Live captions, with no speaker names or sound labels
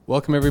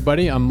Welcome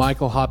everybody. I'm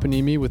Michael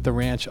Hoppenimi with the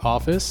Ranch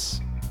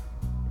office.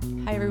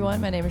 Hi everyone,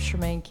 my name is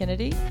Charmaine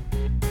Kennedy.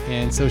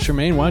 And so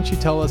Charmaine, why don't you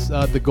tell us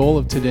the goal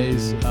of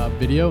today's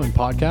video and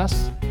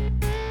podcast?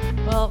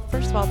 Well,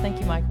 first of all, thank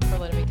you, Michael, for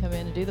letting me come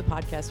in and do the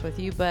podcast with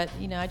you. But,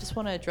 I just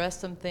want to address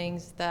some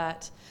things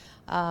that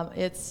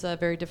it's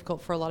very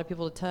difficult for a lot of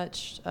people to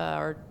touch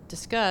or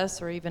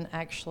discuss or even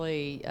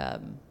actually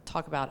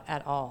talk about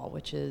at all,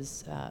 which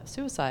is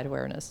suicide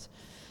awareness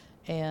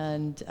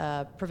and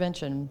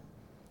prevention.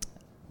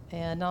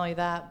 And not only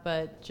that,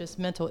 but just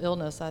mental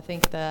illness. I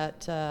think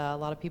that a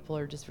lot of people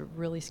are just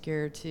really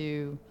scared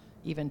to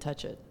even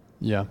touch it.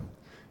 Yeah,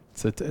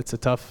 it's a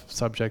tough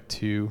subject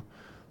to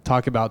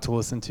talk about, to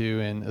listen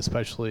to, and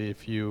especially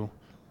if you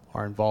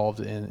are involved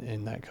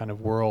in that kind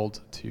of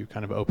world, to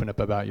kind of open up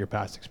about your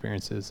past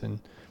experiences. And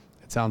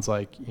it sounds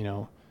like,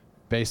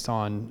 based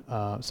on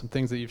some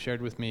things that you've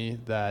shared with me,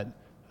 that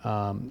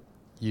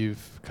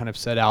you've kind of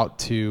set out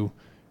to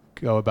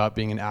go about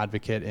being an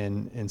advocate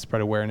and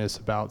spread awareness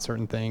about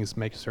certain things,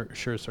 make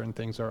sure certain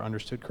things are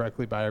understood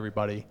correctly by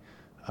everybody.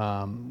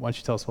 Why don't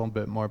you tell us a little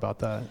bit more about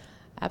that?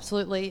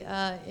 Absolutely.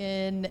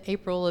 In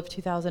April of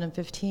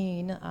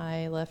 2015,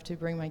 I left to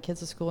bring my kids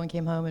to school and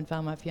came home and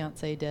found my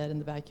fiance dead in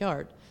the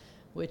backyard,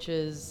 which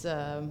is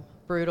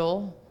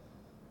brutal.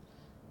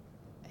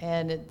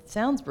 And it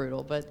sounds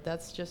brutal, but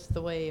that's just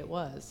the way it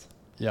was.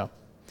 Yeah.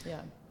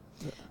 Yeah.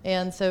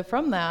 And so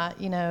from that,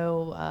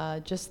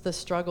 just the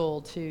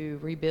struggle to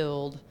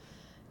rebuild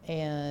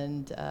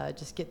and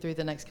just get through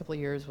the next couple of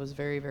years was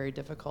very, very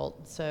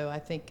difficult. So I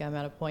think I'm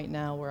at a point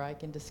now where I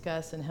can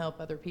discuss and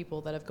help other people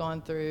that have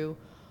gone through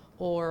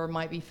or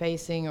might be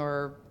facing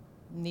or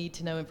need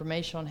to know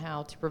information on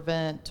how to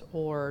prevent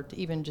or to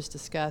even just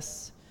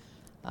discuss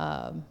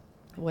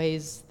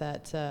ways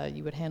that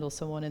you would handle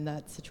someone in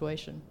that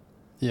situation.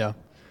 Yeah.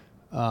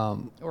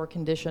 Or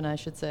condition, I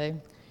should say.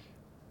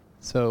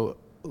 So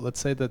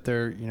let's say that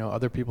there are,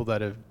 other people that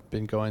have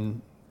been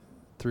going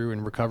through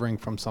and recovering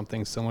from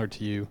something similar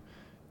to you.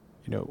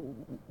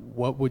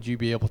 What would you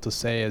be able to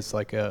say as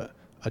like a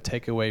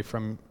takeaway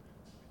from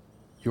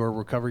your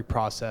recovery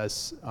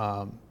process?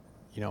 How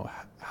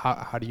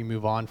do you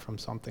move on from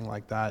something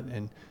like that?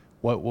 And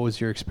what was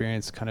your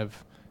experience kind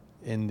of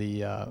in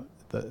the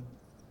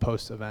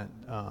post-event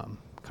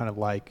kind of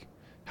like?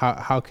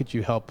 How could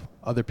you help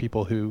other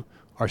people who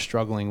are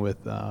struggling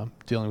with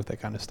dealing with that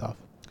kind of stuff?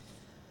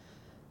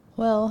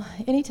 Well,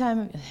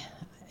 anytime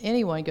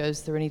anyone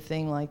goes through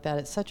anything like that,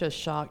 it's such a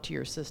shock to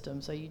your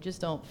system. So you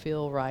just don't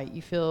feel right.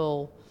 You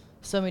feel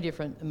so many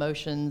different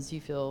emotions.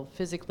 You feel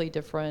physically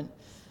different.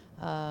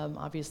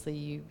 Obviously,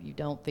 you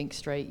don't think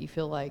straight.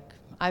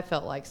 I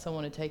felt like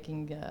someone had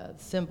taken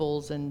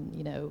cymbals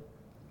and,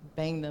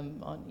 banged them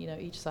on,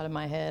 each side of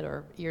my head,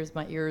 or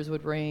my ears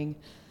would ring.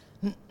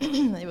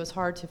 It was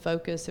hard to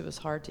focus. It was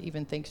hard to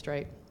even think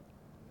straight.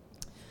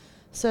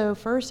 So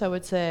first, I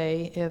would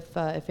say if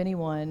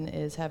anyone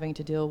is having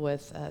to deal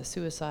with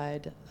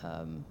suicide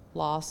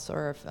loss,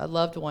 or if a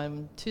loved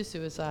one to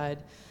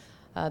suicide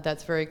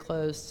that's very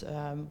close,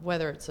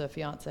 whether it's a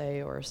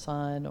fiance or a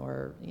son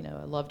or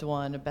a loved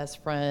one, a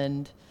best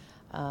friend,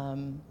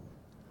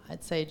 I'd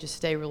say just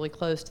stay really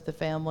close to the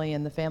family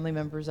and the family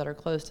members that are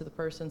close to the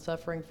person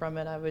suffering from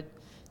it. I would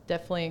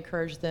definitely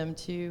encourage them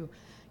to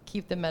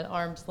keep them at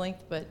arm's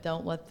length, but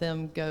don't let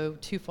them go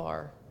too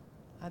far.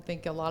 I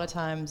think a lot of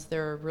times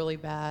there are really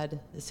bad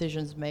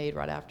decisions made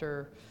right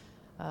after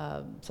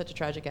such a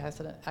tragic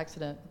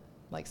accident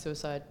like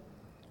suicide.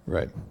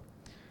 Right.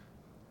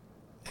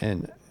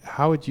 And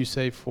how would you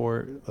say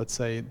for, let's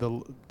say,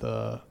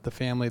 the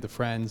family, the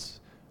friends,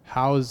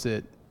 how is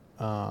it,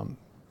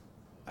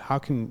 how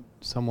can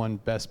someone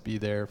best be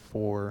there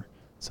for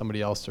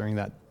somebody else during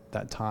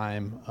that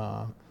time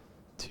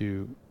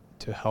to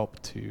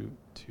help to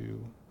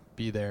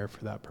be there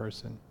for that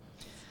person?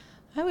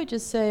 I would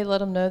just say let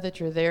them know that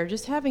you're there.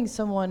 Just having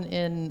someone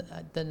in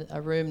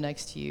a room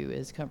next to you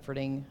is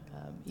comforting,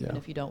 even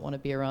if you don't want to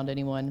be around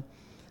anyone.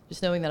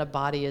 Just knowing that a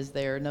body is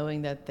there,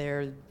 knowing that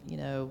they're,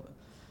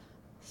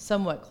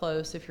 somewhat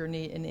close if you're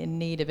in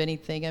need of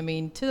anything. I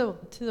mean, to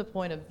the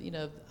point of,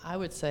 I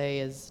would say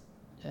as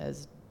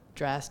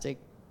drastic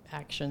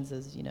actions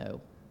as,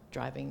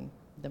 driving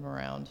them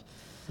around.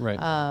 Right.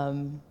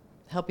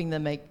 Helping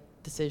them make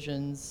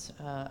decisions,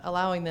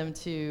 allowing them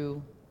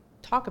to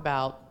talk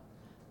about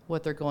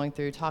what they're going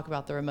through, talk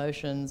about their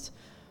emotions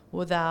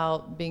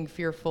without being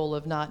fearful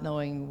of not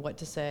knowing what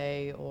to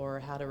say or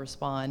how to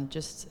respond.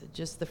 Just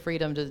the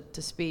freedom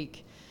to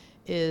speak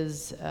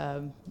is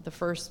the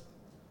first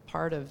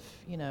part of,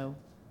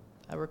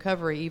 a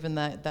recovery, even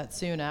that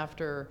soon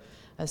after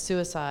a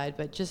suicide,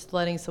 but just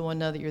letting someone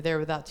know that you're there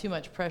without too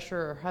much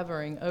pressure or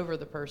hovering over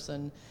the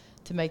person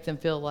to make them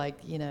feel like,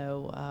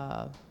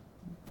 they're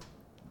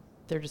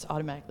just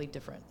automatically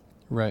different.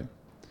 Right.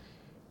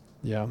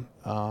 Yeah.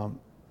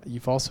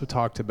 You've also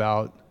talked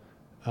about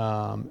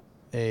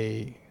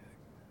a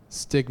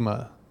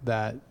stigma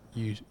that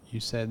you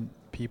said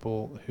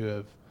people who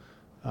have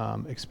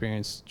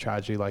experienced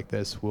tragedy like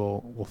this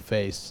will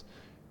face.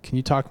 Can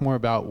you talk more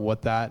about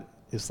what that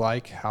is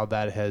like, how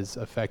that has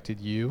affected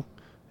you,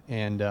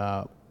 and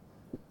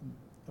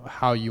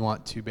how you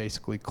want to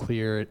basically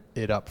clear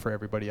it up for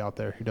everybody out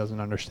there who doesn't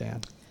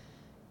understand.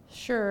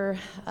 Sure.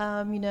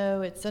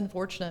 It's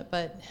unfortunate,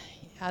 but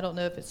I don't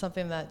know if it's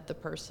something that the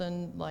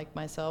person like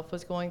myself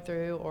was going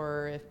through,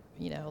 or if,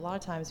 a lot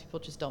of times people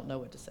just don't know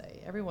what to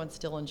say. Everyone's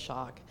still in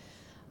shock.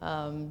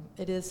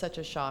 It is such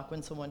a shock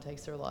when someone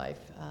takes their life.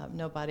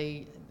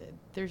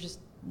 There's just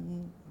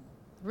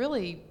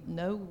really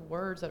no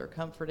words that are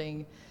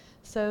comforting.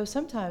 So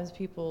sometimes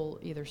people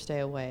either stay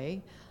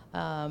away.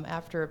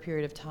 After a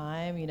period of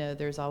time,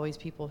 there's always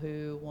people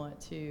who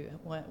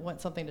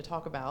want something to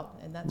talk about,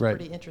 and that's Right.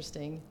 pretty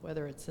interesting,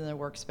 whether it's in their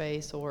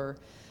workspace or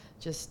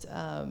just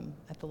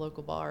at the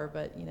local bar.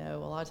 But a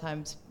lot of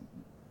times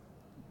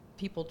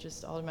people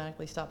just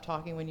automatically stop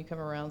talking when you come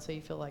around, so you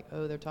feel like,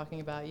 oh, they're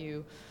talking about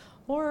you.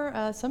 Or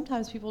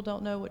sometimes people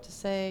don't know what to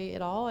say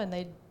at all, and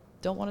they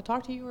don't want to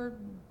talk to you or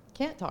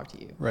can't talk to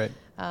you. Right.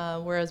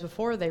 Whereas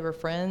before they were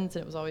friends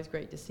and it was always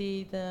great to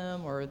see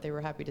them, or they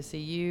were happy to see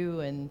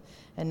you, and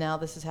now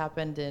this has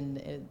happened,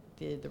 and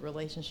the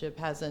relationship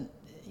hasn't,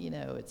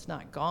 it's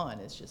not gone.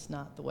 It's just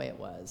not the way it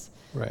was.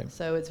 Right.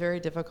 So it's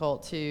very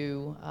difficult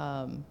to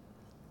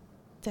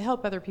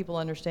help other people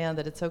understand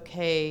that it's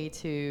okay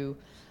to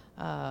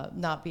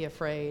not be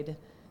afraid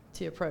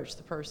to approach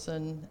the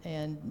person,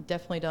 and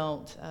definitely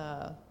don't,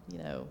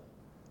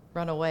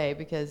 run away,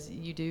 because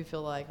you do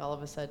feel like all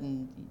of a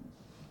sudden,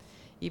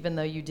 even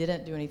though you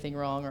didn't do anything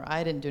wrong, or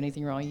I didn't do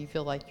anything wrong, you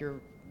feel like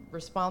you're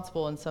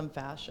responsible in some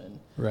fashion.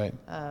 Right.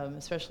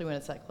 Especially when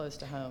it's that close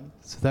to home.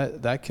 So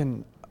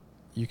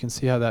you can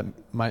see how that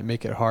might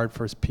make it hard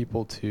for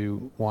people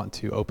to want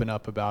to open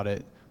up about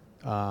it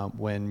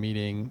when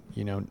meeting,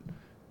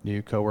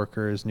 new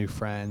coworkers, new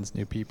friends,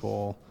 new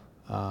people,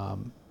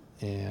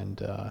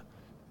 and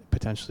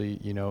potentially,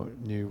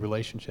 new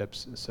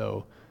relationships.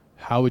 So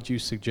how would you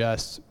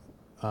suggest,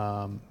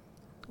 or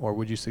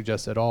would you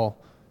suggest at all,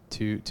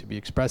 to be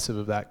expressive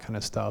of that kind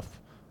of stuff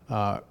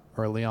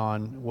early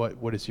on?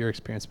 What has your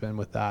experience been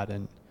with that?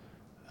 And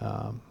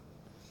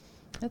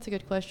that's a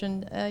good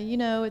question.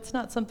 It's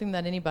not something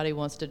that anybody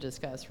wants to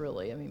discuss,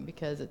 really. I mean,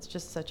 because it's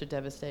just such a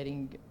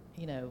devastating,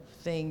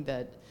 thing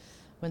that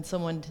when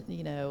someone,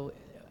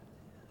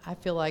 I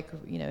feel like,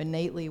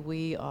 innately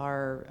we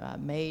are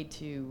made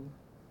to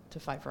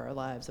fight for our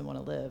lives and want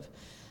to live.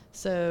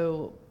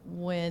 So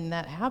when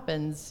that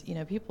happens,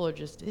 people are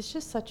it's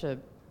just such a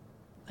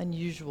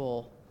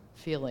unusual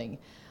feeling.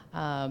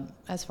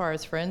 As far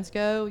as friends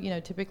go,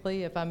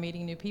 typically if I'm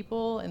meeting new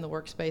people in the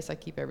workspace, I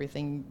keep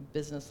everything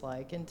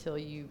businesslike until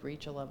you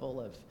reach a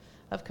level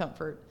of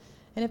comfort.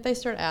 And if they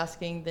start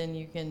asking, then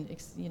you can,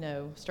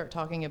 start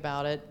talking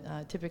about it.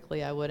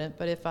 Typically I wouldn't,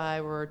 but if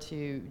I were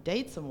to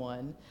date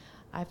someone,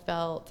 I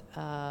felt,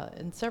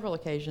 in several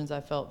occasions, I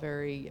felt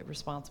very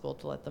responsible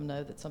to let them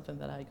know that's something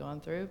that I had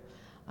gone through.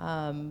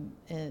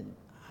 And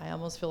I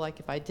almost feel like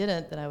if I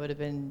didn't, then I would have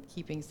been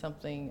keeping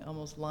something,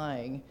 almost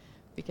lying,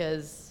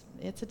 because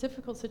it's a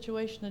difficult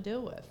situation to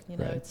deal with.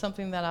 Right. It's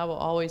something that I will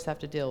always have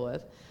to deal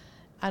with.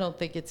 I don't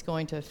think it's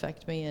going to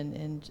affect me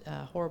in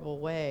a horrible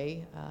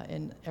way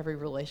in every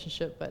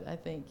relationship, but I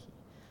think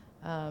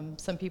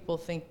some people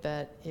think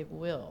that it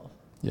will.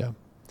 Yeah.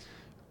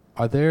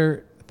 Are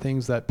there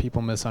things that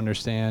people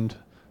misunderstand?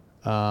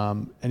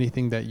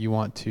 Anything that you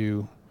want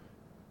to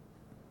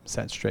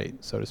set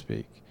straight, so to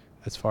speak,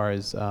 as far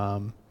as,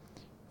 how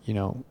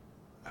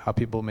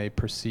people may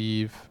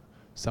perceive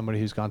somebody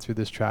who's gone through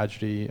this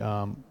tragedy,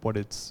 what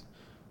it's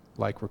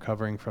like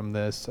recovering from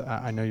this?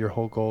 I know your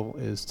whole goal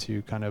is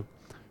to kind of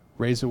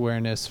raise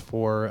awareness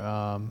for,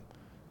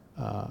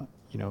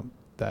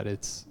 that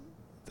it's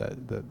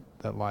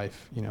that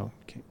life,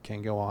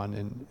 can go on,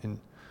 and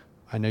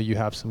I know you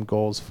have some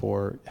goals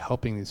for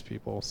helping these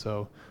people.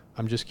 So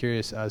I'm just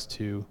curious as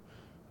to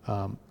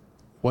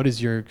what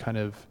is your kind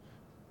of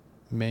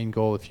main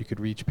goal if you could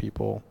reach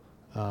people?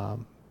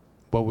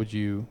 What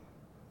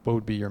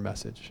would be your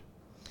message?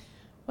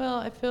 Well,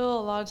 I feel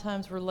a lot of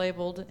times we're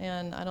labeled,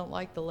 and I don't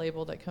like the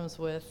label that comes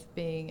with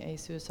being a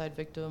suicide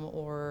victim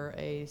or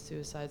a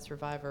suicide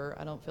survivor.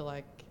 I don't feel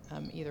like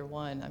I'm either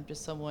one. I'm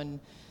just someone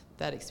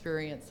that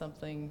experienced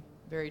something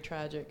very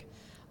tragic.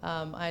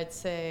 I'd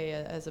say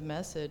as a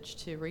message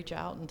to reach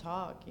out and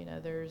talk.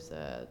 There's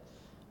a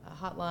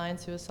hotline,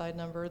 suicide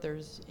number.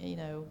 There's,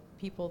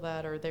 people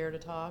that are there to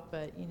talk.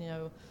 But,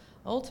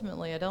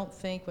 ultimately, I don't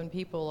think when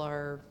people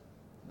are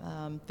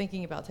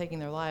thinking about taking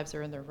their lives,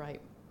 they're in their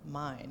right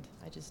mind.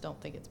 I just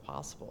don't think it's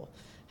possible.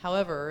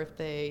 However,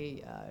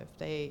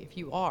 if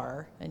you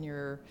are and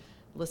you're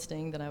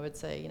listening, then I would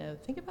say,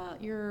 think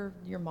about your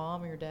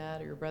mom or your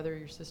dad or your brother or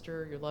your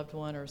sister or your loved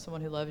one or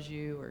someone who loves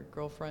you or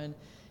girlfriend,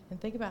 and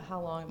think about how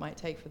long it might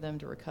take for them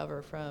to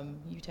recover from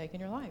you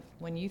taking your life.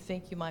 When you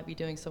think you might be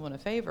doing someone a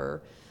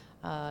favor,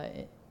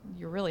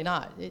 you're really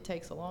not. It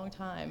takes a long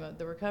time.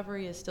 The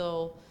recovery is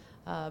still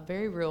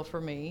very real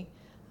for me.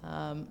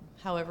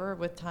 However,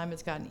 with time,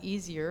 it's gotten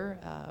easier.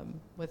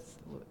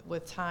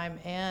 With time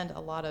and a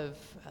lot of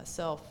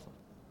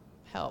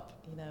self-help.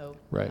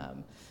 Right.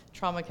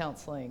 Trauma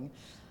counseling,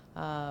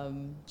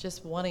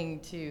 just wanting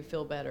to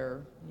feel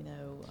better,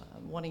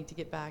 wanting to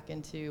get back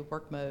into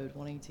work mode,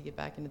 wanting to get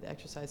back into the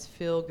exercise,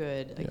 feel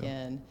good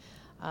again.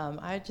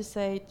 I just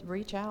say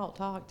reach out,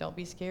 talk, don't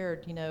be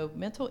scared.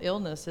 Mental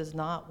illness is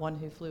not one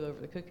who flew over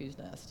the cuckoo's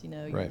nest.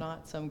 You're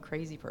not some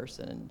crazy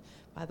person. And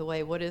by the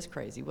way, what is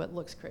crazy? What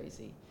looks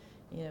crazy?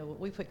 What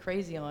we put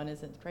crazy on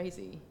isn't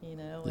crazy,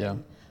 Yeah.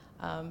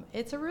 And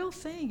it's a real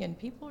thing, and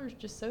people are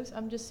just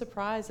I'm just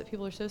surprised that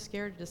people are so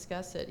scared to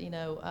discuss it,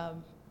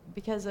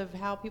 because of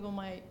how people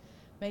might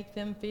make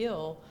them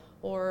feel,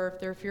 or if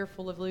they're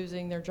fearful of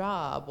losing their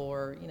job,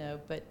 or,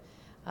 but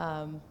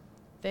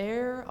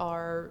there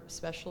are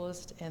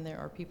specialists and there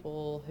are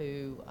people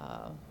who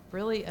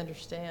really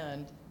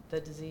understand the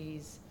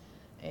disease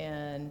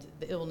and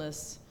the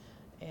illness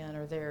and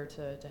are there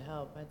to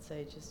help. I'd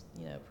say just,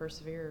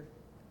 persevere.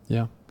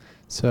 Yeah.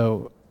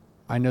 So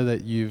I know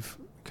that you've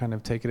kind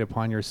of taken it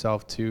upon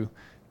yourself to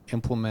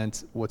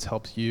implement what's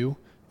helped you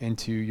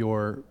into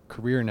your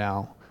career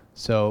now.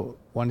 So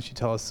why don't you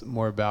tell us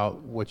more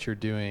about what you're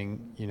doing,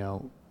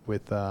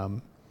 with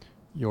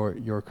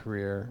your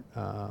career?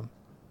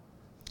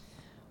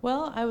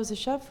 Well, I was a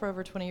chef for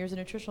over 20 years, a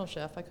nutritional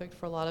chef. I cooked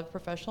for a lot of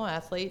professional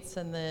athletes,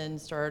 and then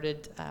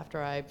started,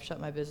 after I shut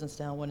my business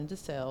down, went into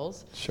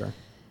sales. Sure.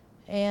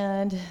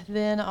 And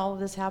then all of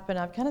this happened.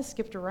 I've kind of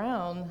skipped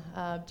around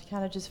to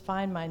kind of just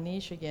find my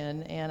niche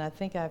again, and I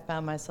think I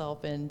found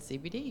myself in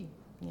CBD,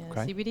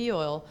 Okay. CBD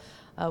oil.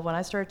 When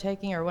I started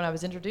taking, or when I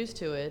was introduced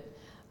to it,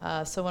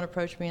 someone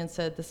approached me and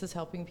said, this is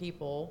helping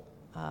people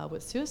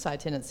with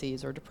suicide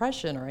tendencies or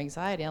depression or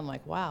anxiety. I'm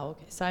like, wow,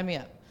 okay, sign me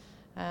up.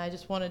 I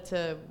just wanted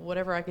to,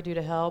 whatever I could do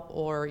to help,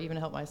 or even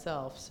help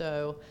myself.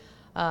 So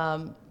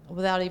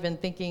without even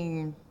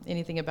thinking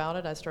anything about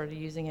it, I started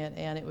using it,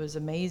 and it was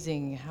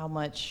amazing how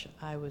much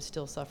I was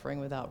still suffering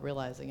without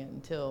realizing it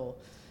until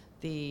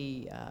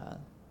the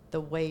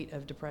weight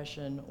of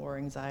depression or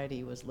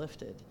anxiety was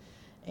lifted.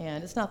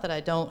 And it's not that I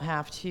don't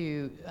have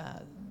to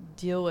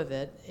deal with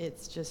it,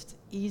 it's just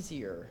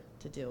easier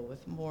to deal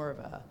with, more of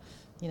a,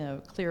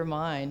 clear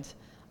mind.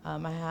 I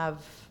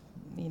have,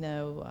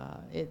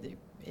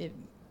 it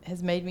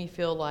has made me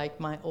feel like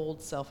my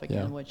old self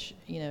again, which,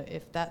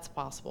 if that's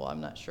possible,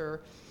 I'm not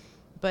sure.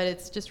 But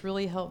it's just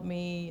really helped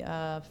me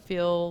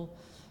feel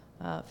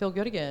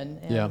good again,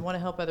 and want to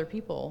help other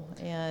people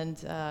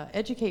and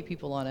educate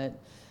people on it.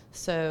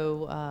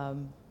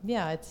 So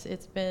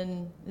it's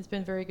been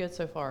very good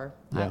so far.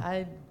 Yeah.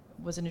 I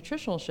was a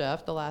nutritional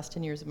chef the last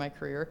 10 years of my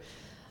career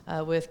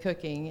with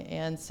cooking,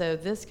 and so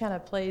this kind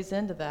of plays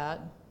into that,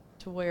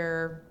 to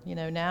where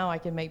now I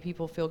can make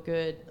people feel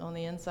good on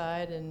the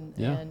inside, and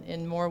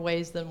in more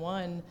ways than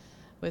one,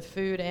 with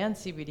food and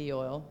CBD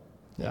oil.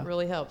 Yeah. It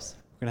really helps.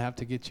 We're gonna have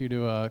to get you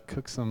to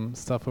cook some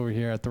stuff over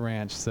here at the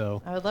ranch.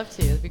 So I would love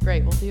to. It'd be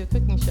great. We'll do a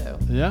cooking show.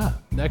 yeah,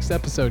 next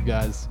episode,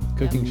 guys,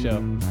 cooking show.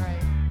 All right.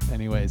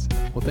 Anyways,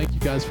 well, thank you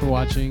guys for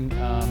watching.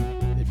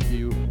 If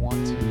you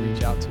want to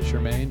reach out to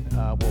Charmaine,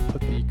 we'll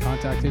put the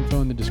contact info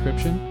in the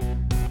description.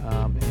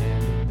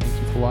 And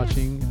thank you for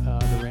watching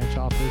the Ranch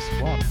Office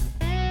vlog.